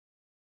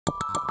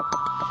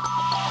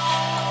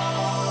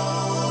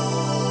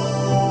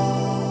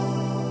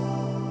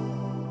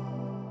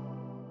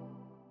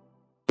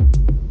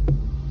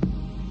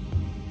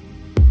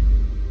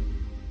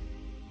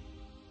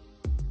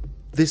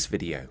This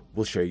video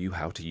will show you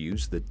how to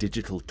use the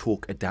Digital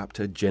Torque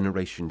Adaptor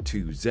Generation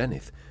 2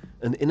 Zenith,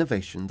 an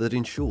innovation that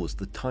ensures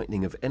the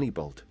tightening of any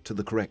bolt to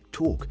the correct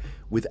torque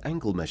with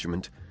angle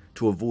measurement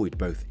to avoid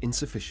both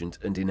insufficient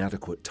and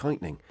inadequate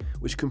tightening,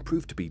 which can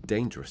prove to be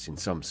dangerous in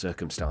some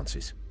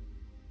circumstances.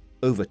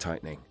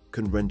 Over-tightening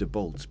can render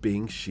bolts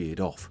being sheared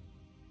off.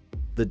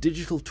 The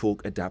Digital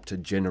Torque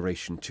Adaptor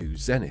Generation 2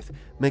 Zenith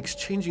makes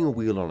changing a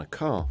wheel on a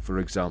car, for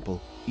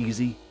example,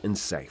 easy and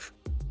safe.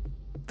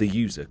 The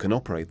user can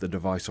operate the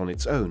device on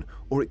its own,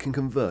 or it can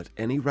convert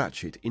any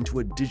ratchet into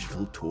a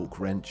digital torque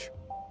wrench.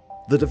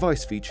 The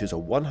device features a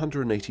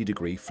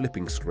 180-degree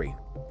flipping screen,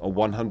 a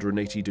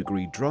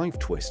 180-degree drive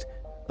twist,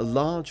 a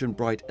large and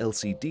bright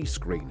LCD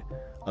screen,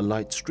 a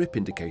light strip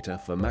indicator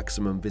for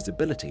maximum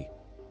visibility,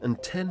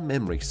 and 10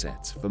 memory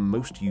sets for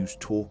most used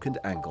torque and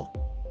angle.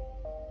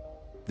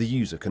 The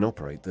user can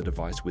operate the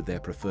device with their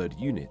preferred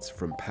units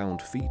from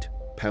pound-feet,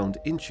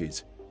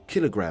 pound-inches,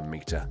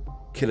 kilogram-meter,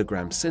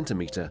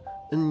 kilogram-centimeter,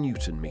 and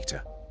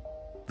Newton-meter.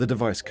 The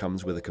device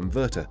comes with a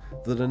converter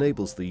that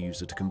enables the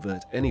user to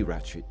convert any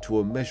ratchet to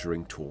a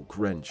measuring torque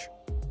wrench.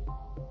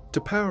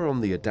 To power on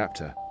the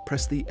adapter,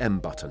 press the M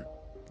button.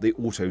 The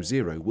Auto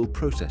Zero will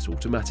process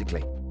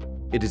automatically.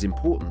 It is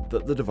important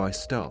that the device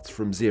starts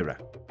from 0.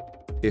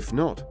 If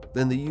not,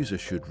 then the user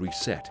should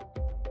reset.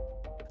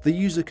 The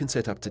user can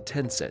set up to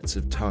 10 sets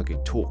of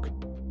target torque.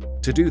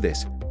 To do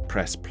this,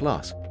 press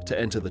plus to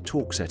enter the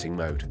torque setting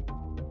mode.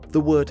 The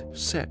word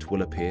Set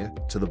will appear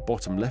to the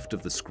bottom left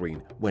of the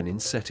screen when in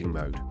setting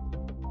mode.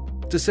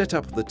 To set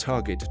up the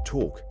target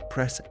torque,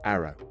 press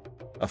arrow.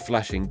 A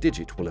flashing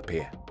digit will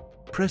appear.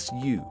 Press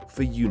U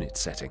for unit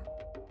setting.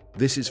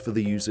 This is for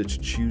the user to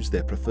choose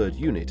their preferred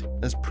unit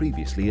as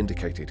previously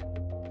indicated.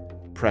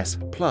 Press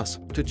plus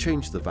to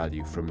change the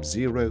value from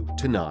 0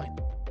 to 9.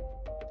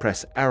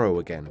 Press arrow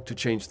again to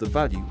change the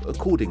value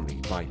accordingly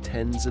by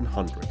tens and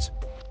hundreds.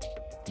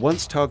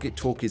 Once target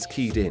torque is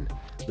keyed in,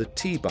 the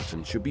T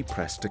button should be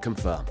pressed to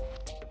confirm.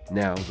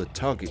 Now the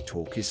target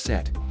torque is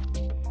set.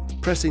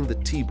 Pressing the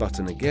T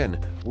button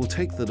again will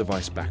take the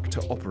device back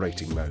to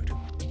operating mode.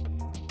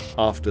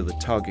 After the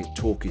target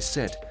torque is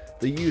set,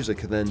 the user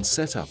can then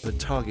set up a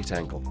target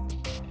angle.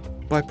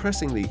 By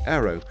pressing the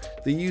arrow,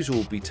 the user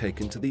will be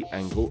taken to the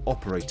angle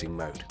operating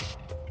mode.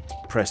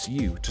 Press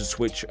U to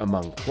switch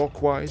among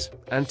clockwise,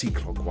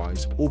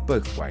 anti-clockwise, or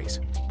both ways.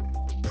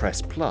 Press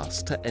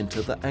plus to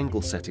enter the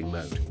angle setting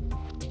mode.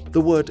 The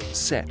word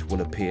Set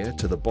will appear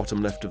to the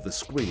bottom left of the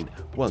screen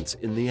once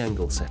in the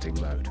angle setting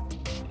mode.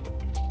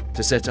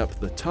 To set up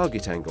the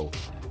target angle,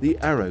 the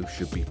arrow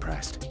should be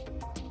pressed.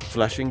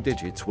 Flashing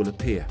digits will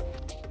appear.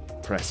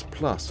 Press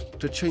plus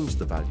to change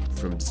the value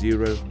from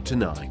 0 to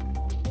 9.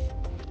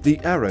 The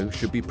arrow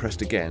should be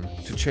pressed again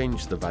to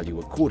change the value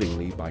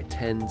accordingly by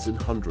tens and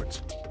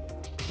hundreds.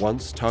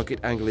 Once target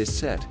angle is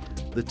set,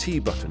 the T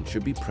button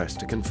should be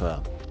pressed to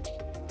confirm.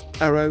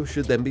 Arrow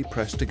should then be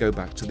pressed to go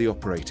back to the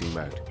operating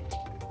mode.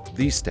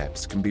 These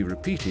steps can be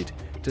repeated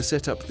to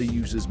set up the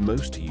user's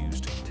most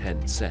used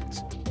 10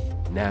 sets.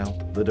 Now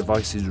the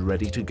device is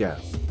ready to go.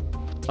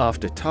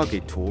 After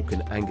target torque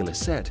and angle are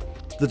set,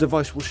 the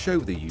device will show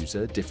the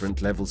user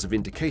different levels of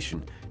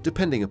indication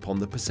depending upon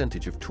the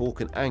percentage of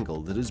torque and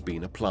angle that has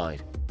been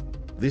applied.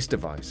 This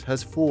device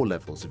has 4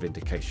 levels of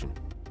indication.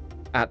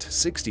 At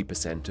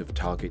 60% of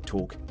target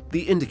torque,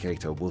 the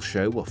indicator will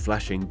show a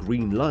flashing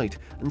green light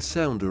and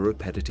sound a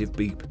repetitive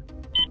beep.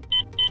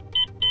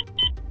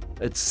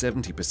 At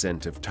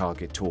 70% of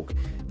target torque,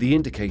 the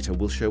indicator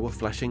will show a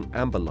flashing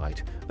amber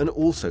light and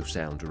also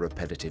sound a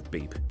repetitive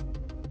beep.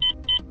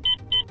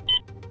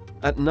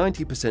 At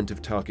 90%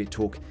 of target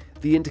torque,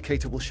 the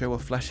indicator will show a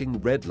flashing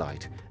red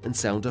light and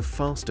sound a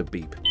faster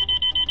beep.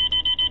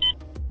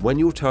 When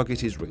your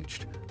target is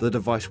reached, the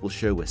device will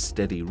show a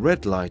steady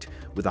red light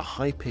with a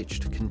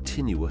high-pitched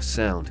continuous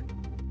sound.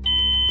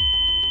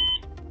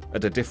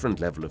 At a different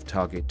level of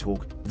target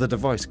torque, the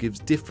device gives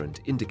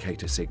different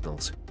indicator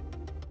signals.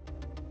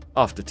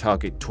 After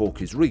target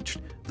torque is reached,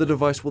 the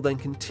device will then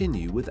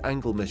continue with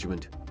angle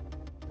measurement.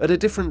 At a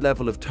different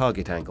level of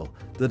target angle,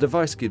 the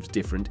device gives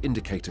different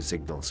indicator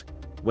signals.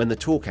 When the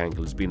torque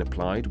angle has been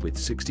applied with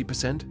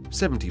 60%,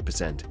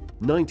 70%,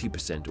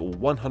 90%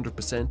 or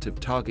 100% of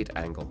target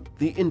angle,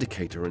 the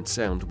indicator and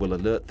sound will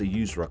alert the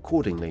user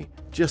accordingly,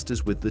 just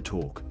as with the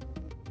torque.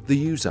 The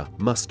user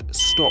must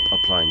stop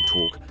applying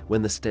torque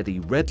when the steady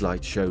red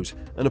light shows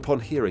and upon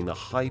hearing the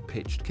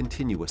high-pitched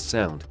continuous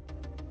sound.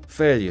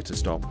 Failure to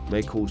stop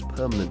may cause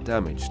permanent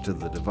damage to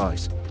the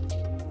device.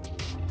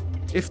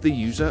 If the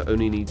user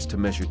only needs to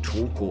measure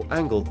torque or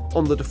angle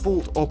on the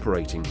default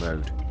operating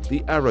mode,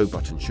 the arrow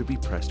button should be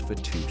pressed for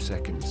 2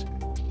 seconds.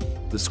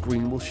 The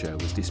screen will show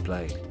as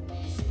displayed.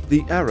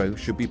 The arrow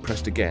should be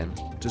pressed again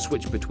to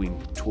switch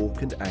between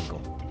torque and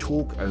angle,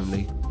 torque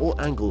only or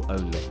angle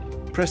only,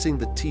 pressing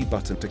the T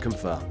button to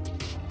confirm.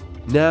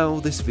 Now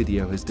this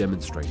video has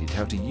demonstrated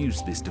how to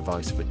use this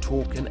device for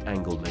torque and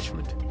angle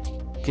measurement.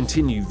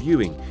 Continue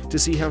viewing to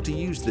see how to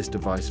use this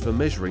device for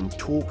measuring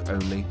torque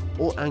only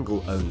or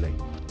angle only.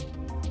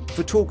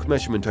 For torque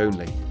measurement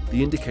only,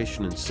 the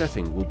indication and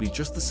setting will be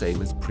just the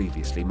same as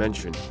previously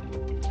mentioned.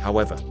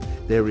 However,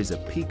 there is a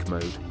peak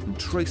mode and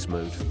trace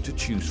mode to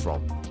choose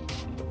from.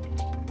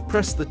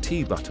 Press the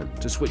T button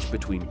to switch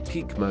between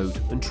peak mode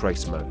and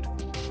trace mode.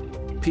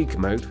 Peak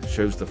mode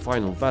shows the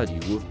final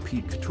value of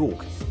peak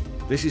torque.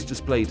 This is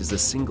displayed as a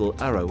single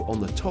arrow on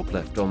the top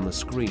left on the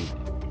screen.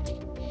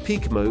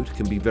 Peak mode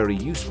can be very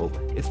useful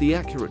if the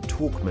accurate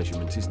torque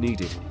measurement is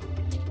needed.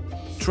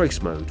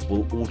 Trace mode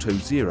will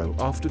auto-zero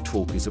after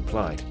torque is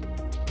applied.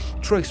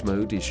 Trace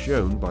mode is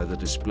shown by the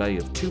display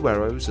of 2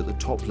 arrows at the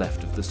top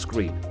left of the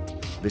screen.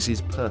 This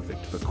is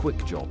perfect for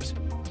quick jobs.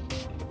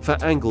 For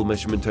angle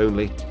measurement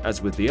only,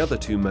 as with the other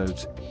 2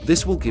 modes,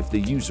 this will give the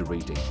user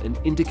reading an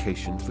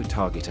indication for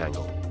target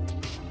angle.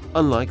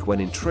 Unlike when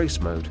in trace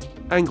mode,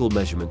 angle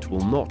measurement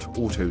will not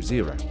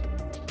auto-zero.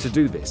 To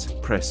do this,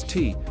 press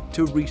T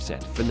to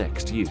reset for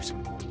next use.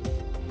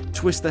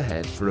 Twist the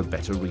head for a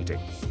better reading.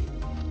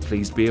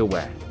 Please be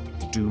aware,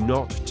 do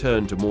not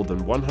turn to more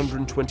than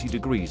 120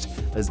 degrees,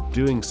 as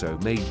doing so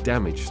may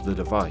damage the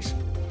device.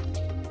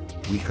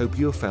 We hope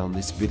you have found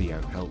this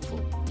video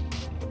helpful.